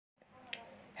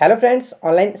Hello friends,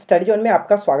 online study zone में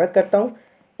आपका स्वागत करता हूं।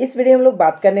 इस वीडियो में हम लोग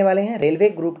बात करने वाले हैं रेलवे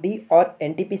ग्रुप डी और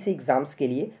एनटीपीसी एग्जाम्स के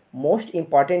लिए मोस्ट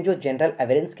इंपॉर्टेंट जो जनरल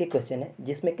अवेयरेंस के क्वेश्चन है,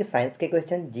 जिसमें कि साइंस के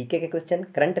क्वेश्चन, जीके के क्वेश्चन,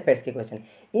 करंट अफेयर्स के क्वेश्चन,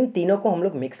 इन तीनों को हम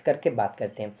लोग मिक्स करके बात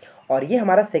करते हैं। और ये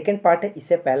हमारा सेकंड पार्ट है।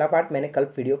 इससे पहला पार्ट मैंने कल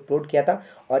वीडियो अपलोड किया था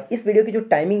और इस वीडियो की जो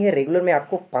टाइमिंग है रेगुलर मैं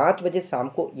आपको 5 बजे शाम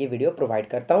को ये वीडियो प्रोवाइड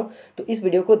करता हूँ, तो इस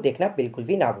वीडियो को देखना बिल्कुल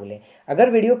भी ना भूलें। अगर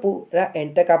वीडियो पूरा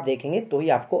एंड तक आप देखेंगे तो ही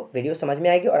आपको वीडियो समझ में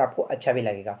आएगी और आपको अच्छा भी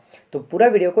लगेगा। तो पूरा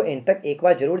वीडियो को एंड तक एक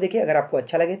बार जरूर देखिए। अगर आपको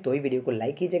अच्छा लगे तो ही वीडियो को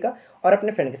लाइक कीजिएगा और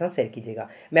अपने फ्रेंड के साथ शेयर कीजिएगा।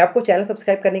 मैं आपको चैनल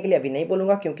सब्सक्राइब करने के लिए अभी नहीं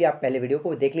बोलूँगा, क्योंकि आप पहले वीडियो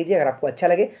को देख लीजिए। अगर आपको अच्छा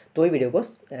लगे तो ही वीडियो को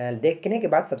देखने के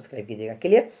बाद सब्सक्राइब कीजिएगा।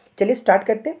 क्लियर? चलिए स्टार्ट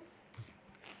करते हैं।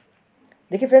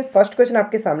 देखिए फ्रेंड्स, फर्स्ट क्वेश्चन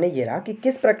आपके सामने ये रहा कि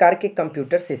किस प्रकार के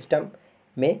कंप्यूटर सिस्टम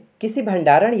में किसी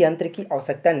भंडारण यंत्र की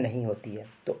आवश्यकता नहीं होती है।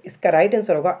 तो इसका राइट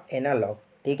आंसर होगा एनालॉग।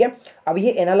 ठीक है, अब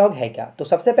ये एनालॉग है क्या? तो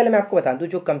सबसे पहले मैं आपको बता दूं,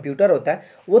 जो कंप्यूटर होता है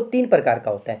वो 3 प्रकार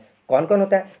का होता है। कौन कौन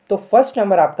होता है? तो फर्स्ट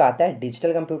नंबर आपका आता है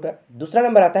डिजिटल कंप्यूटर, दूसरा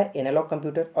नंबर आता है एनालॉग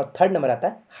कंप्यूटर और थर्ड नंबर आता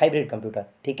है हाइब्रिड कंप्यूटर।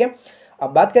 ठीक है, अब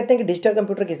बात करते हैं कि डिजिटल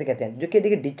कंप्यूटर किसे कहते हैं। जो कि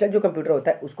देखिए, डिजिटल जो कंप्यूटर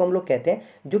होता है उसको हम लोग कहते हैं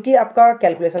जो कि आपका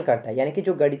कैलकुलेशन करता है, यानी कि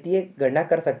जो गणितीय गणना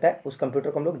कर सकता है, उस कंप्यूटर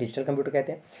को हम लोग डिजिटल कंप्यूटर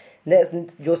कहते हैं।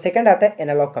 जो सेकंड आता है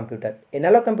एनालॉग कंप्यूटर।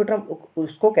 एनालॉग कंप्यूटर हम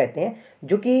उसको कहते हैं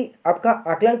जो कि आपका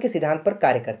आकलन के सिद्धांत पर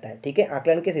कार्य करता है। ठीक है,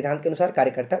 आकलन के सिद्धांत के अनुसार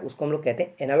कार्य करता है, उसको हम लोग कहते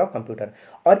हैं एनालॉग कंप्यूटर।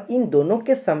 और इन दोनों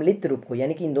के सम्मिलित रूप को,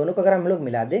 यानी कि इन दोनों को अगर हम लोग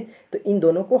मिला दें तो इन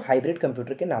दोनों को हाइब्रिड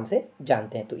कंप्यूटर के नाम से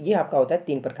जानते हैं। तो ये आपका होता है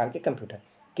 3 प्रकार के कंप्यूटर।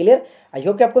 क्लियर? आई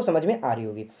होप कि आपको समझ में आ रही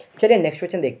होगी। चलिए नेक्स्ट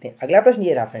क्वेश्चन देखते हैं। अगला प्रश्न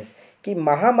ये रहा फ्रेंड्स कि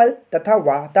महामल तथा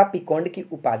वातापिकोंड की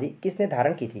उपाधि किसने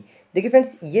धारण की थी। देखिए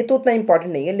फ्रेंड्स, ये तो उतना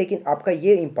इंपॉर्टेंट नहीं है, लेकिन आपका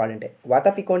ये इंपॉर्टेंट है।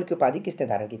 वातापिकोंड की उपाधि किसने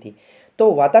धारण की थी?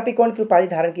 तो वातापिकोंड की उपाधि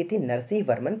धारण की थी नरसिंह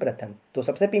वर्मन प्रथम। तो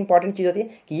सबसे इंपॉर्टेंट चीज़ होती है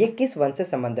कि ये किस वंश से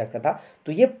संबंध रखता था।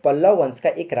 तो ये पल्लव वंश का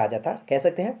एक राजा था, कह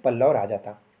सकते हैं पल्लव राजा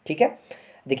था। ठीक है,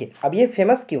 देखिए अब ये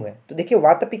फेमस क्यों है। तो देखिए,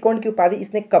 वातापिकोंड की उपाधि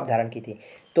इसने कब धारण की थी।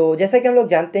 तो जैसा कि हम लोग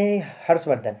जानते हैं,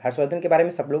 हर्षवर्धन के बारे में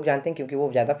सब लोग जानते हैं क्योंकि वो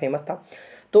ज़्यादा फेमस था।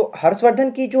 तो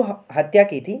हर्षवर्धन की जो हत्या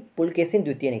की थी पुलकेशिन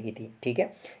द्वितीय ने की थी। ठीक है,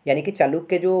 यानी कि चालुक्य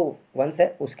के जो वंश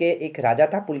है उसके एक राजा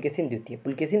था पुलकेशिन द्वितीय।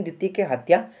 पुलकेशिन द्वितीय की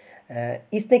हत्या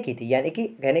इसने की थी, यानी कि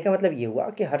कहने का मतलब ये हुआ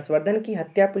कि हर्षवर्धन की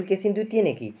हत्या पुलकेशिन द्वितीय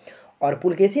ने की और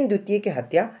पुलकेशिन द्वितीय की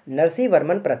हत्या नरसिंह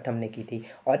वर्मन प्रथम ने की थी।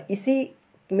 और इसी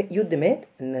युद्ध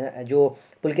में जो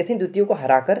पुलकेशिन द्वितीय को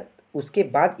हराकर उसके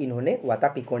बाद इन्होंने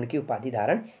वातापिकोंड की उपाधि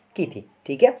धारण की थी।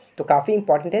 ठीक है, तो काफ़ी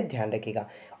इंपॉर्टेंट है, ध्यान रखिएगा।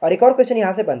 और एक और क्वेश्चन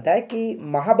यहाँ से बनता है कि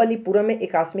महाबलीपुरम में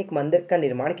एक आकस्मिक मंदिर का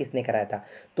निर्माण किसने कराया था।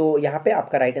 तो यहाँ पे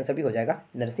आपका राइट आंसर भी हो जाएगा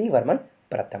नरसिंह वर्मन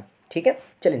प्रथम। ठीक है,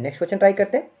 चलिए नेक्स्ट क्वेश्चन ट्राई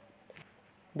करते हैं।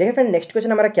 देखिए फ्रेंड, नेक्स्ट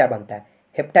क्वेश्चन हमारा क्या बनता है।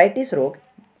 हेपेटाइटिस रोग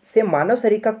से मानव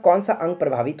शरीर का कौन सा अंग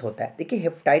प्रभावित होता है। देखिए,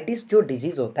 हेपेटाइटिस जो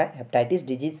डिजीज़ होता है, हेपेटाइटिस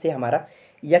डिजीज से हमारा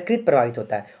यकृत प्रभावित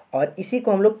होता है और इसी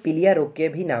को हम लोग पीलिया रोग के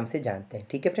भी नाम से जानते हैं।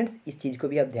 ठीक है फ्रेंड्स, इस चीज़ को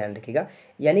भी आप ध्यान रखिएगा।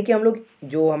 यानी कि हम लोग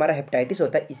जो हमारा हेपेटाइटिस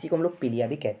होता है इसी को हम लोग पीलिया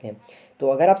भी कहते हैं। तो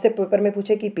अगर आपसे पेपर में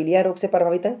पूछे कि पीलिया रोग से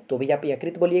प्रभावित है तो भी आप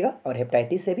यकृत बोलिएगा और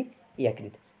हेपेटाइटिस से भी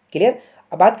यकृत। क्लियर?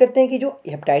 अब बात करते हैं कि जो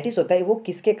हेपेटाइटिस होता है वो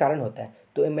किसके कारण होता है।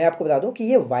 तो मैं आपको बता दूं कि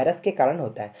ये वायरस के कारण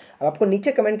होता है। अब आपको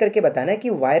नीचे कमेंट करके बताना है कि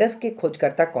वायरस के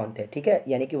खोजकर्ता कौन थे। ठीक है,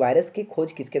 यानी कि वायरस की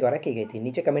खोज किसके द्वारा की गई थी,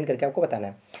 नीचे कमेंट करके आपको बताना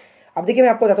है। अब देखिए, मैं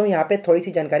आपको बताता हूँ यहाँ पे थोड़ी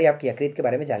सी जानकारी आपकी यकृत के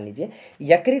बारे में जान लीजिए।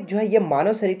 यकृत जो है ये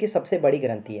मानव शरीर की सबसे बड़ी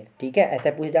ग्रंथि है। ठीक है,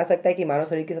 ऐसा पूछा जा सकता है कि मानव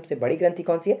शरीर की सबसे बड़ी ग्रंथि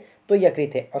कौन सी है, तो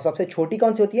यकृत है। और सबसे छोटी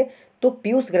कौन सी होती है, तो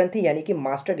पीयूष ग्रंथि, यानी कि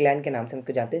मास्टर ग्लैंड के नाम से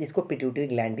हमको जानते हैं, जिसको पिट्यूटरी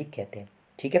ग्लैंड भी कहते हैं।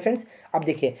 ठीक है फ्रेंड्स, अब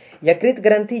देखिए यकृत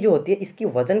ग्रंथि जो होती है इसकी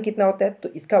वजन कितना होता है। तो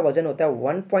इसका वजन होता है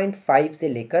 1.5 से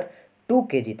लेकर 2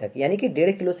 kg तक, यानी कि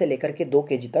 1.5 किलो से लेकर के 2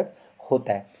 kg तक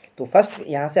होता है। तो फर्स्ट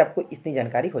यहाँ से आपको इतनी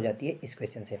जानकारी हो जाती है इस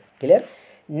क्वेश्चन से। क्लियर?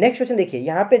 नेक्स्ट क्वेश्चन देखिए,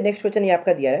 यहाँ पे नेक्स्ट क्वेश्चन ये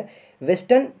आपका दिया है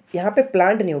वेस्टर्न, यहाँ पे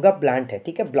प्लांट नहीं होगा, ब्लांट है।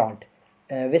 ठीक है, blunt,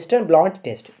 western ब्लॉन्ट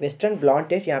test, western ब्लॉन्ट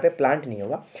test, यहाँ पे प्लांट नहीं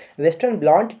होगा। वेस्टर्न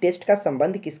ब्लॉन्ट टेस्ट का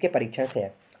संबंध किसके परीक्षण से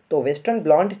है। तो वेस्टर्न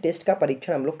ब्लॉन्ट टेस्ट का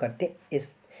परीक्षण हम लोग करते हैं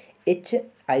इस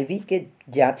HIV के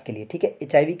जांच के लिए। ठीक है,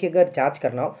 HIV की अगर जांच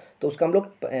करना हो तो उसका हम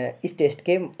लोग इस टेस्ट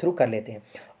के थ्रू कर लेते हैं।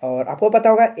 और आपको पता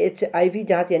होगा HIV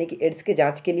जांच यानी कि एड्स के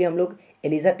जांच के लिए हम लोग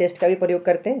एलिजा टेस्ट का भी प्रयोग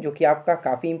करते हैं, जो कि आपका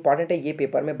काफ़ी इंपॉर्टेंट है, ये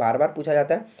पेपर में बार बार पूछा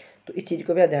जाता है। तो इस चीज़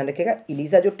को भी आप ध्यान रखिएगा।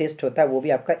 एलिजा जो टेस्ट होता है वो भी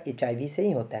आपका HIV से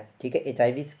ही होता है। ठीक है,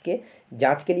 HIV के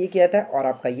जाँच के लिए किया जाता है और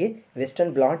आपका ये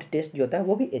वेस्टर्न ब्लॉन्ट टेस्ट जो होता है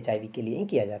वो भी HIV के लिए ही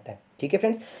किया जाता है। ठीक है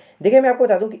फ्रेंड्स। देखिए मैं आपको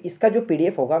बता दूं कि इसका जो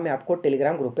पीडीएफ होगा मैं आपको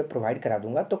टेलीग्राम ग्रुप पे प्रोवाइड करा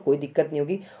दूंगा, तो कोई दिक्कत नहीं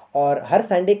होगी। और हर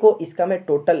संडे को इसका मैं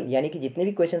टोटल यानी कि जितने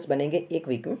भी क्वेश्चंस बनेंगे एक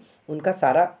वीक में उनका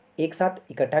सारा एक साथ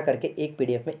इकट्ठा करके एक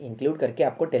पीडीएफ में इंक्लूड करके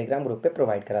आपको टेलीग्राम ग्रुप पे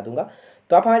प्रोवाइड करा दूंगा।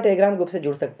 तो आप हमारे टेलीग्राम ग्रुप से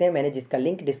जुड़ सकते हैं, मैंने जिसका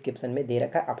लिंक डिस्क्रिप्शन में दे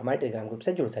रखा है, आप हमारे टेलीग्राम ग्रुप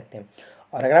से जुड़ सकते हैं।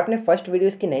 और अगर आपने फर्स्ट वीडियो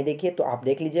इसकी नहीं देखी है तो आप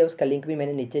देख लीजिए, उसका लिंक भी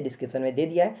मैंने नीचे डिस्क्रिप्शन में दे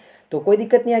दिया है, तो कोई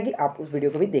दिक्कत नहीं आएगी, आप उस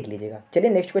वीडियो को भी देख लीजिएगा। चलिए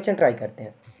नेक्स्ट क्वेश्चन ट्राई करते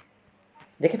हैं।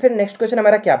 देखिए फिर नेक्स्ट क्वेश्चन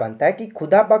हमारा क्या बनता है कि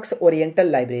खुदा बख्श ओरिएंटल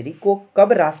लाइब्रेरी को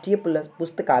कब राष्ट्रीय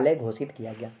पुस्तकालय घोषित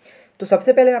किया गया। तो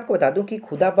सबसे पहले मैं आपको बता दूं कि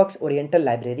खुदा बख्श ओरिएंटल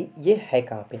लाइब्रेरी ये है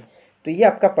कहाँ पे, तो ये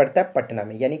आपका पड़ता है पटना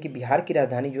में, यानी कि बिहार की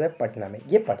राजधानी जो है पटना में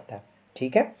ये पड़ता है।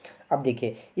 ठीक है, अब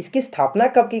देखिए इसकी स्थापना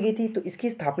कब की गई थी, तो इसकी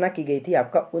स्थापना की गई थी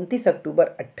आपका 29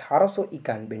 अक्टूबर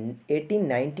 1891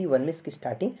 1891 में इसकी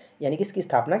स्टार्टिंग यानी कि इसकी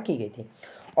स्थापना की गई थी।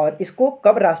 और इसको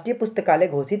कब राष्ट्रीय पुस्तकालय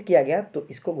घोषित किया गया, तो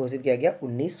इसको घोषित किया गया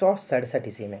 1967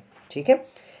 ईस्वी में। ठीक है,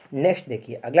 नेक्स्ट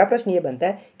देखिए अगला प्रश्न ये बनता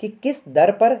है कि किस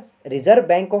दर पर रिजर्व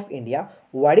बैंक ऑफ इंडिया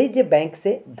वाणिज्य बैंक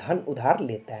से धन उधार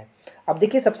लेता है। अब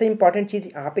देखिए सबसे इंपॉर्टेंट चीज़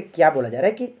यहाँ पे क्या बोला जा रहा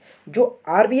है कि जो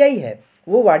आरबीआई है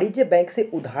वो वाणिज्य बैंक से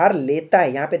उधार लेता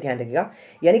है, यहाँ पे ध्यान रखिएगा।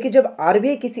 यानी कि जब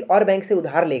आरबीआई किसी और बैंक से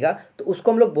उधार लेगा तो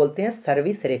उसको हम लोग बोलते हैं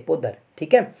सर्विस रेपो दर।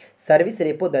 ठीक है, सर्विस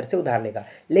रेपो दर से उधार लेगा।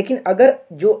 लेकिन अगर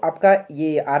जो आपका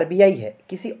ये आरबीआई है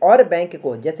किसी और बैंक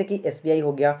को, जैसे कि एसबीआई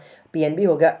हो गया, पीएनबी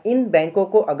हो गया, इन बैंकों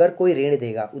को अगर कोई ऋण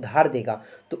देगा, उधार देगा,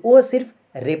 तो वो सिर्फ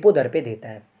रेपो दर पे देता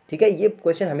है। ठीक है, ये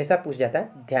क्वेश्चन हमेशा पूछ जाता है,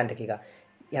 ध्यान रखिएगा,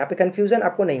 यहाँ पे कन्फ्यूज़न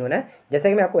आपको नहीं होना है। जैसा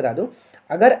कि मैं आपको बता दूँ,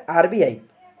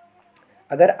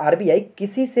 अगर आरबीआई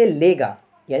किसी से लेगा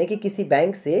यानी कि किसी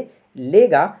बैंक से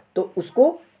लेगा तो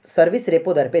उसको सर्विस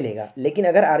रेपो दर पे लेगा, लेकिन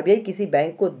अगर आरबीआई किसी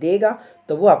बैंक को देगा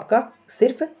तो वो आपका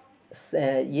सिर्फ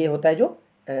ये होता है जो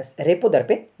रेपो दर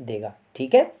पे देगा।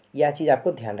 ठीक है, यह चीज़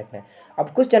आपको ध्यान रखना है। अब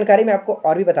कुछ जानकारी मैं आपको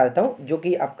और भी बता देता हूँ जो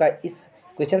कि आपका इस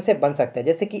क्वेश्चन से बन सकता है।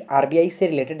 जैसे कि आरबीआई से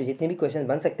रिलेटेड जितने भी क्वेश्चन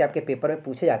बन सकते हैं आपके पेपर में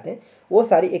पूछे जाते हैं, वो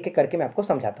सारी एक एक करके मैं आपको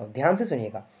समझाता हूँ, ध्यान से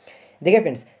सुनिएगा। देखिए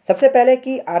फ्रेंड्स, सबसे पहले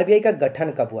कि आरबीआई का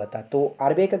गठन कब हुआ था, तो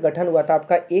आरबीआई का गठन हुआ था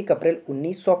आपका 1 अप्रैल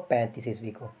 1935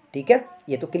 ईस्वी को। ठीक है,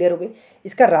 ये तो क्लियर हो गई।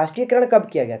 इसका राष्ट्रीयकरण कब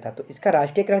किया गया था, तो इसका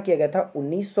राष्ट्रीयकरण किया गया था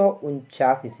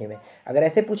 1949 ईस्वी में। अगर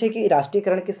ऐसे पूछे कि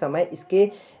राष्ट्रीयकरण के समय इसके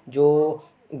जो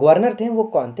गवर्नर थे वो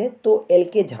कौन थे, तो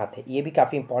LK झा थे, ये भी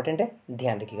काफ़ी इंपॉर्टेंट है,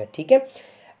 ध्यान रखिएगा। ठीक है,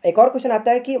 एक और क्वेश्चन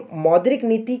आता है कि मौद्रिक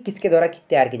नीति किसके द्वारा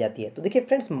तैयार की जाती है। तो देखिए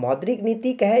फ्रेंड्स, मौद्रिक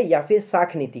नीति कहे या फिर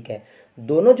साख नीति कहे,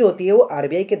 दोनों जो होती है वो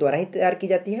आरबीआई के द्वारा ही तैयार की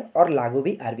जाती है और लागू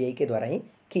भी आरबीआई के द्वारा ही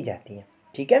की जाती है।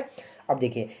 ठीक है, अब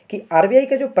देखिए कि आरबीआई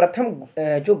के जो प्रथम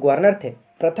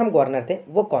गवर्नर थे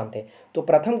वो कौन थे, तो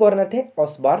प्रथम गवर्नर थे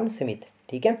ऑसबॉर्न स्मिथ।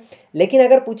 ठीक है, लेकिन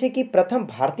अगर पूछे कि प्रथम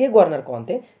भारतीय गवर्नर कौन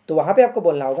थे, तो वहाँ पे आपको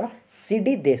बोलना होगा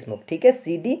CD देशमुख। ठीक है,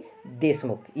 CD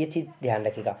देशमुख, ये चीज़ ध्यान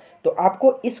रखिएगा। तो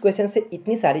आपको इस क्वेश्चन से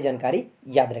इतनी सारी जानकारी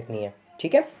याद रखनी है।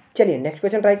 ठीक है, चलिए नेक्स्ट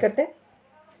क्वेश्चन ट्राई करते हैं।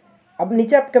 अब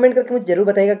नीचे आप कमेंट करके मुझे जरूर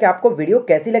बताइएगा कि आपको वीडियो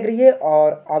कैसी लग रही है,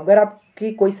 और अगर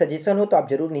आपकी कोई सजेशन हो तो आप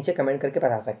जरूर नीचे कमेंट करके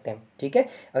बता सकते हैं। ठीक है,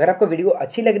 अगर आपको वीडियो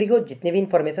अच्छी लग रही हो, जितनी भी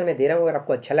इन्फॉर्मेशन मैं दे रहा हूँ अगर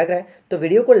आपको अच्छा लग रहा है तो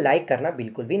वीडियो को लाइक करना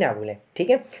बिल्कुल भी ना भूलें। ठीक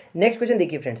है, नेक्स्ट क्वेश्चन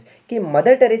देखिए फ्रेंड्स कि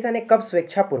मदर टेरेसा ने कब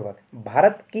स्वेच्छापूर्वक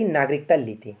भारत की नागरिकता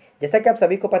ली थी। जैसा कि आप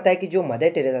सभी को पता है कि जो मदर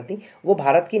टेरेसा थी वो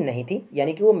भारत की नहीं थी,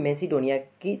 यानी कि वो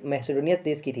मैसेडोनिया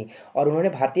देश की थी और उन्होंने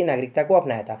भारतीय नागरिकता को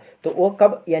अपनाया था। तो वो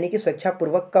कब यानी कि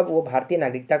स्वेच्छापूर्वक कब वो भारतीय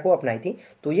नागरिकता को अपनाई थी,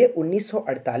 तो ये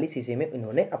 1948 ईस्वी में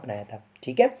उन्होंने अपनाया था।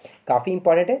 ठीक है, काफ़ी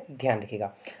इंपॉर्टेंट है, ध्यान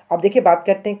रखिएगा। अब देखिए बात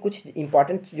करते हैं कुछ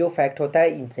इंपॉर्टेंट जो फैक्ट होता है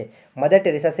इनसे मदर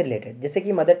टेरेसा से रिलेटेड। जैसे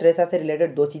कि मदर टेरेसा से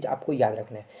रिलेटेड दो चीज़ आपको याद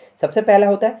रखना है। सबसे पहला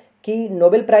होता है कि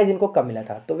नोबेल प्राइज़ इनको कब मिला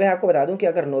था, तो मैं आपको बता दूं कि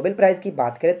अगर नोबेल प्राइज़ की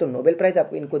बात करें तो नोबेल प्राइज़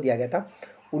आपको इनको दिया गया था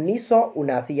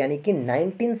 1979 यानी कि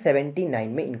 1979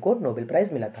 में इनको नोबेल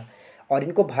प्राइज़ मिला था। और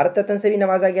इनको भारत रत्न से भी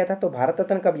नवाजा गया था। तो भारत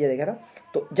रत्न कब दिया गया था,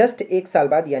 तो जस्ट एक साल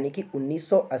बाद यानी कि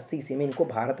 1980 ईस्वी में इनको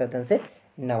भारत रत्न से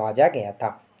नवाजा गया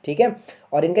था। ठीक है,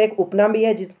 और इनका एक उपनाम भी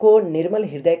है जिसको निर्मल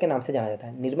हृदय के नाम से जाना जाता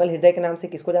है। निर्मल हृदय के नाम से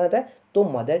किसको जाना जाता है, तो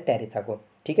मदर टेरेसा को।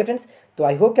 ठीक है फ्रेंड्स, तो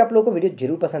आई होप कि आप लोगों को वीडियो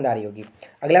जरूर पसंद आ रही होगी।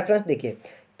 अगला फ्रेंड्स देखिए,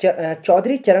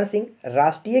 चौधरी चरण सिंह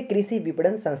राष्ट्रीय कृषि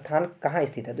विपणन संस्थान कहाँ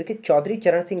स्थित है। देखिए चौधरी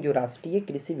चरण सिंह जो राष्ट्रीय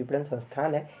कृषि विपणन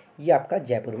संस्थान है ये आपका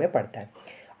जयपुर में पड़ता है।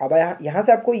 अब यहाँ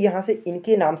से आपको यहाँ से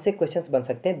इनके नाम से क्वेश्चंस बन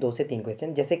सकते हैं, 2 से 3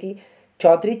 क्वेश्चन। जैसे कि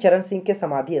चौधरी चरण सिंह के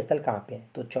समाधि स्थल कहाँ पे है,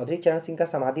 तो चौधरी चरण सिंह का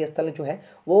समाधि स्थल जो है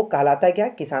वो कहलाता है क्या,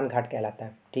 किसान घाट कहलाता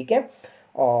है। ठीक है,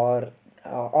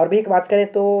 और भी एक बात करें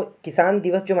तो किसान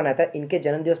दिवस जो मनाता है इनके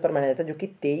जन्म दिवस पर मनाया जाता है, जो कि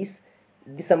 23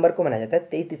 दिसंबर को मनाया जाता है।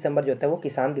 23 दिसंबर जो होता है वो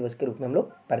किसान दिवस के रूप में हम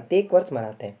लोग प्रत्येक वर्ष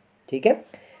मनाते हैं। ठीक है,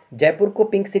 जयपुर को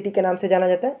पिंक सिटी के नाम से जाना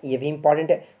जाता है, ये भी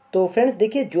इंपॉर्टेंट है। तो फ्रेंड्स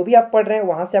देखिए, जो भी आप पढ़ रहे हैं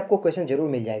वहाँ से आपको क्वेश्चन जरूर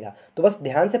मिल जाएगा, तो बस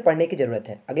ध्यान से पढ़ने की जरूरत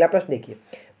है। अगला प्रश्न देखिए,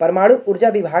 परमाणु ऊर्जा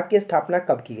विभाग की स्थापना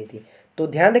कब की गई थी? तो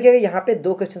ध्यान रखिएगा, यहाँ पे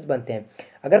दो क्वेश्चंस बनते हैं।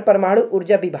 अगर परमाणु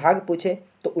ऊर्जा विभाग पूछे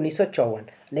तो 1954,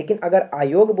 लेकिन अगर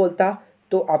आयोग बोलता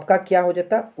तो आपका क्या हो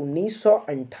जाता?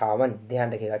 1958।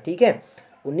 ध्यान रखिएगा, ठीक है,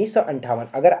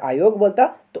 1958। अगर आयोग बोलता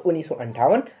तो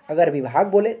 1958, अगर विभाग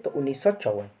बोले तो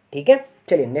 1954। ठीक है,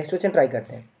 चलिए नेक्स्ट क्वेश्चन ट्राई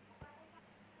करते हैं।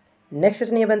 नेक्स्ट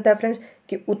क्वेश्चन ये बनता है फ्रेंड्स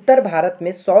कि उत्तर भारत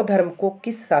में 100 धर्म को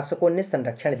किस शासकों ने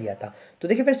संरक्षण दिया था? तो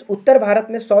देखिए फ्रेंड्स, उत्तर भारत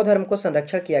में 100 धर्म को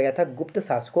संरक्षण किया गया था गुप्त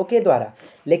शासकों के द्वारा।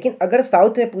 लेकिन अगर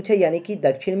साउथ में पूछे यानी कि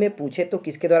दक्षिण में पूछे तो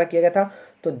किसके द्वारा किया गया था?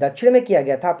 तो दक्षिण में किया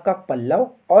गया था आपका पल्लव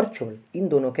और चोल, इन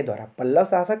दोनों के द्वारा। पल्लव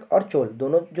शासक और चोल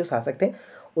दोनों जो शासक थे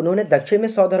उन्होंने दक्षिण में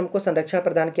 100 धर्म को संरक्षण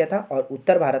प्रदान किया था और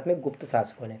उत्तर भारत में गुप्त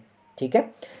शासकों ने। ठीक है,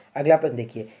 अगला प्रश्न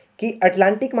देखिए कि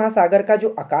अटलांटिक महासागर का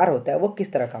जो आकार होता है वो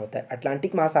किस तरह का होता है?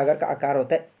 अटलांटिक महासागर का आकार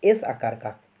होता है एस आकार का।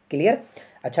 क्लियर?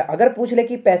 अच्छा, अगर पूछ ले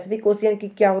कि पैसिफिक ओशियन की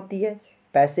क्या होती है?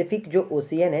 पैसिफिक जो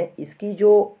ओशियन है इसकी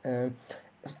जो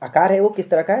आकार है वो किस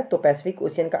तरह का है? तो पैसिफिक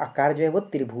ओशियन का आकार जो है वो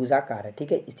त्रिभुजाकार है।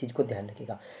 ठीक है, इस चीज़ को ध्यान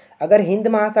रखिएगा। अगर हिंद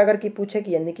महासागर की पूछे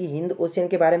कि यानी कि हिंद ओशियन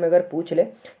के बारे में अगर पूछ ले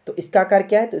तो इसका आकार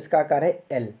क्या है? तो इसका आकार है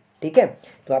एल। ठीक है,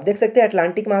 तो आप देख सकते हैं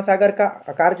अटलांटिक महासागर का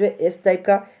आकार जो है एस टाइप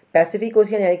का, पैसिफिक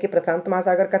ओशियन यानी कि प्रशांत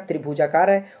महासागर का त्रिभुजाकार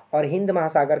है, और हिंद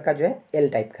महासागर का जो है एल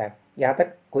टाइप का है। यहाँ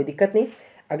तक कोई दिक्कत नहीं।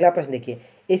 अगला प्रश्न देखिए,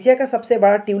 एशिया का सबसे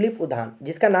बड़ा ट्यूलिप उद्यान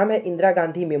जिसका नाम है Indira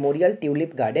Gandhi memorial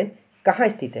tulip garden कहाँ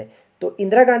स्थित है? तो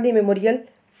Indira Gandhi memorial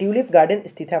tulip garden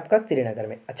स्थित है आपका श्रीनगर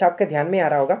में। अच्छा, आपके ध्यान में आ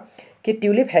रहा होगा कि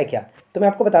ट्यूलिप है क्या? तो मैं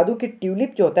आपको बता दूं कि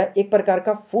ट्यूलिप जो होता है एक प्रकार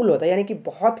का फूल होता है, यानी कि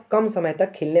बहुत कम समय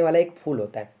तक खिलने वाला एक फूल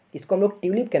होता है। इसको हम लोग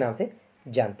ट्यूलिप के नाम से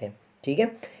जानते हैं। ठीक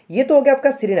है, ये तो हो गया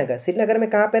आपका श्रीनगर। श्रीनगर में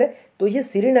कहाँ पर है? तो ये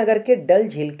श्रीनगर के डल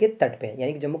झील के तट पे है,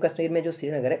 यानी कि जम्मू कश्मीर में जो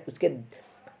श्रीनगर है उसके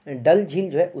डल झील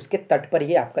जो है उसके तट पर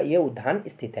ये आपका ये उद्यान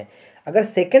स्थित है। अगर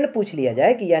सेकंड पूछ लिया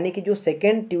जाए कि यानी कि जो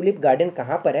सेकंड ट्यूलिप गार्डन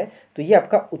कहाँ पर है, तो ये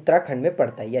आपका उत्तराखंड में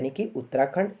पड़ता है, यानी कि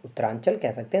उत्तराखंड, उत्तरांचल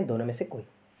कह सकते हैं, दोनों में से कोई।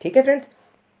 ठीक है फ्रेंड्स,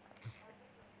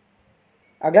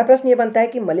 अगला प्रश्न ये बनता है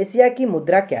कि मलेशिया की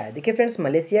मुद्रा क्या है? देखिए फ्रेंड्स,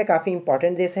 मलेशिया काफ़ी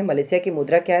इंपॉर्टेंट देश है। मलेशिया की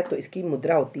मुद्रा क्या है? तो इसकी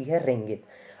मुद्रा होती है रिंगित।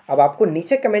 अब आपको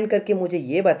नीचे कमेंट करके मुझे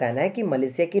ये बताना है कि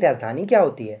मलेशिया की राजधानी क्या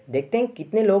होती है। देखते हैं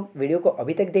कितने लोग वीडियो को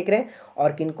अभी तक देख रहे हैं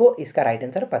और किनको इसका राइट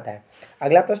आंसर पता है।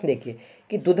 अगला प्रश्न देखिए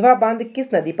कि दुधवा बांध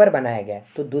किस नदी पर बनाया गया है?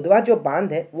 तो दुधवा जो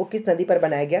बांध है वो किस नदी पर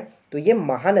बनाया गया? तो ये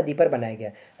महानदी पर बनाया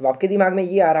गया। अब आपके दिमाग में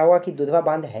ये आ रहा होगा कि दुधवा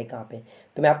बांध है कहाँ पे?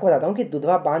 तो मैं आपको बताता हूँ कि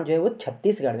दुधवा बांध जो है वो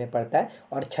छत्तीसगढ़ में पड़ता है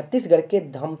और छत्तीसगढ़ के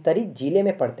धमतरी जिले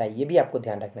में पड़ता है, ये भी आपको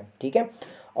ध्यान रखना है। ठीक है,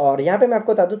 और यहाँ पे मैं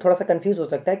आपको बता दूँ, थोड़ा सा कंफ्यूज हो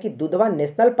सकता है कि दुधवा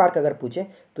नेशनल पार्क अगर पूछे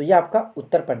तो ये आपका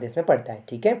उत्तर प्रदेश में पड़ता है।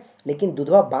 ठीक है, लेकिन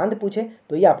दुधवा बांध पूछे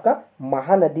तो ये आपका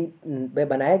महानदी में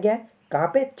बनाया गया है। कहाँ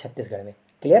पे? छत्तीसगढ़ में।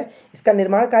 क्लियर? इसका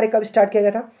निर्माण कार्य कब स्टार्ट किया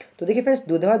गया था? तो देखिए फ्रेंड्स,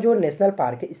 दुधवा जो नेशनल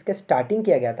पार्क है इसका स्टार्टिंग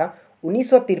किया गया था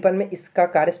 1953 में, इसका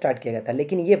कार्य स्टार्ट किया गया था।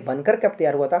 लेकिन ये बनकर कब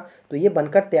तैयार हुआ था? तो ये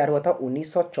बनकर तैयार हुआ था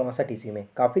 1964 ईस्वी में।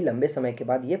 काफ़ी लंबे समय के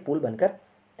बाद ये पुल बनकर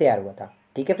तैयार हुआ था।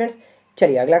 ठीक है फ्रेंड्स,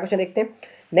 चलिए अगला क्वेश्चन देखते हैं।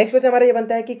 नेक्स्ट क्वेश्चन हमारा ये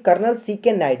बनता है कि colonel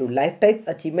CK Naidu life time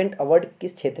achievement award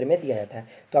किस क्षेत्र में दिया जाता है?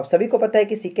 तो आप सभी को पता है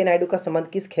कि CK नायडू का संबंध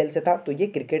किस खेल से था? तो ये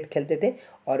क्रिकेट खेलते थे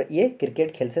और ये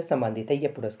क्रिकेट खेल से संबंधित है ये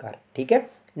पुरस्कार। ठीक है,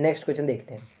 नेक्स्ट क्वेश्चन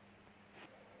देखते हैं।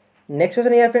 नेक्स्ट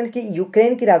क्वेश्चन यार फ्रेंड्स कि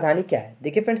यूक्रेन की राजधानी क्या है?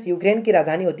 देखिए फ्रेंड्स, यूक्रेन की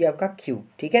राजधानी होती है आपका क्यू।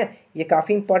 ठीक है, ये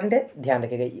काफ़ी इंपॉर्टेंट है, ध्यान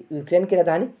रखिएगा, यूक्रेन की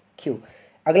राजधानी क्यू।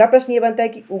 अगला प्रश्न ये बनता है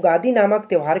कि उगादी नामक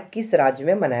त्यौहार किस राज्य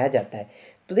में मनाया जाता है?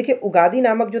 तो देखिए, उगादी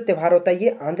नामक जो त्यौहार होता है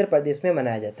ये आंध्र प्रदेश में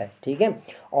मनाया जाता है। ठीक है,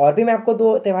 और भी मैं आपको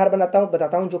दो त्यौहार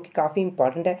बताता हूँ जो कि काफ़ी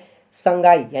इंपॉर्टेंट है।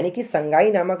 संगाई, यानी कि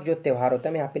संगाई नामक जो त्यौहार होता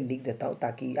है, मैं यहाँ पे लिख देता हूँ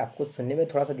ताकि आपको सुनने में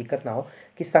थोड़ा सा दिक्कत ना हो,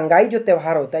 कि संगाई जो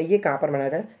त्यौहार होता है ये कहाँ पर मनाया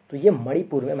जाता है? तो ये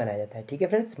मणिपुर में मनाया जाता है। ठीक है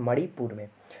फ्रेंड्स, मणिपुर में।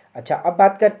 अच्छा, अब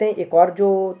बात करते हैं एक और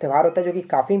जो त्यौहार होता है जो कि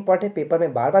काफ़ी इंपॉर्टेंट है, पेपर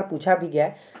में बार बार पूछा भी गया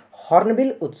है,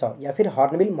 हॉर्नबिल उत्सव या फिर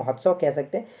हॉर्नबिल महोत्सव कह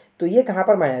सकते हैं। तो ये कहाँ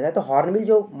पर मनाया जाता है? तो हॉर्नबिल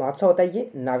जो महोत्सव होता है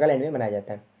ये नागालैंड में मनाया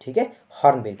जाता है। ठीक है,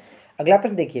 हॉर्नबिल। अगला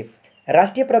प्रश्न देखिए,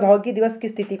 राष्ट्रीय प्रौद्योगिकी दिवस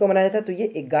किस तिथि को मनाया जाता है? तो ये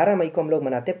 11 मई को हम लोग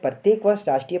मनाते हैं प्रत्येक वर्ष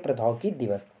राष्ट्रीय प्रौद्योगिकी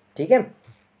दिवस। ठीक है,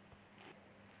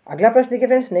 अगला प्रश्न देखिए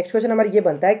फ्रेंड्स, नेक्स्ट क्वेश्चन हमारा ये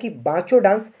बनता है कि बांचो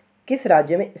डांस किस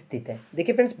राज्य में स्थित है?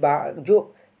 देखिए फ्रेंड्स,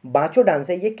 जो बांचो डांस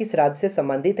है ये किस राज्य से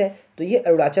संबंधित है? तो ये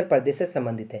अरुणाचल प्रदेश से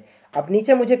संबंधित है। अब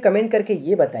नीचे मुझे कमेंट करके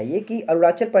ये बताइए कि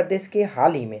अरुणाचल प्रदेश के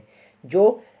हाल ही में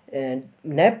जो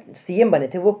नए CM बने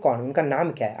थे वो कौन, उनका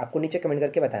नाम क्या है? आपको नीचे कमेंट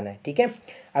करके बताना है। ठीक है,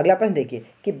 अगला प्रश्न देखिए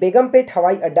कि बेगमपेट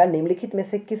हवाई अड्डा निम्नलिखित में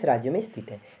से किस राज्य में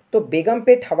स्थित है? तो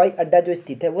बेगमपेट हवाई अड्डा जो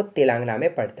स्थित है वो तेलंगाना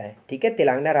में पड़ता है। ठीक है,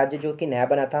 तेलंगाना राज्य जो कि नया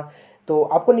बना था। तो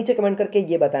आपको नीचे कमेंट करके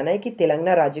ये बताना है कि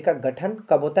तेलंगाना राज्य का गठन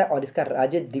कब होता है और इसका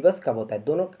राज्य दिवस कब होता है,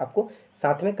 दोनों आपको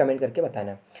साथ में कमेंट करके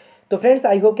बताना है। तो फ्रेंड्स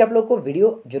आई होप कि आप लोग को वीडियो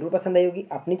जरूर पसंद आई होगी।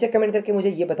 आप नीचे कमेंट करके मुझे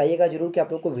ये बताइएगा जरूर कि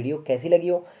आप लोग को वीडियो कैसी लगी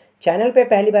हो। चैनल पे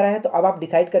पहली बार आए हैं तो अब आप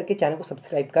डिसाइड करके चैनल को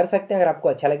सब्सक्राइब कर सकते हैं अगर आपको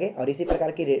अच्छा लगे, और इसी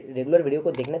प्रकार की रेगुलर वीडियो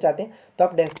को देखना चाहते हैं तो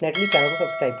आप डेफिनेटली चैनल को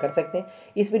सब्सक्राइब कर सकते हैं।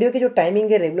 इस वीडियो की जो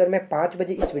टाइमिंग है रेगुलर मैं 5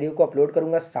 बजे इस वीडियो को अपलोड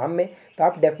करूँगा शाम में, तो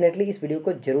आप डेफिनेटली इस वीडियो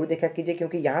को जरूर देखा कीजिए,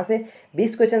 क्योंकि यहाँ से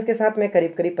 20 क्वेश्चन के साथ मैं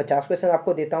करीब 50 क्वेश्चन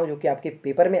आपको देता हूँ जो कि आपके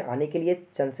पेपर में आने के लिए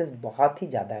चांसेस बहुत ही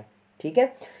ज़्यादा है। ठीक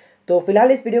है, तो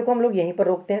फिलहाल इस वीडियो को हम लोग यहीं पर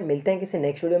रोकते हैं, मिलते हैं किसी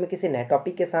नेक्स्ट वीडियो में किसी नए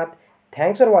टॉपिक के साथ।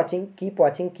 Thanks for watching,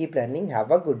 keep learning,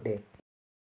 have a good day.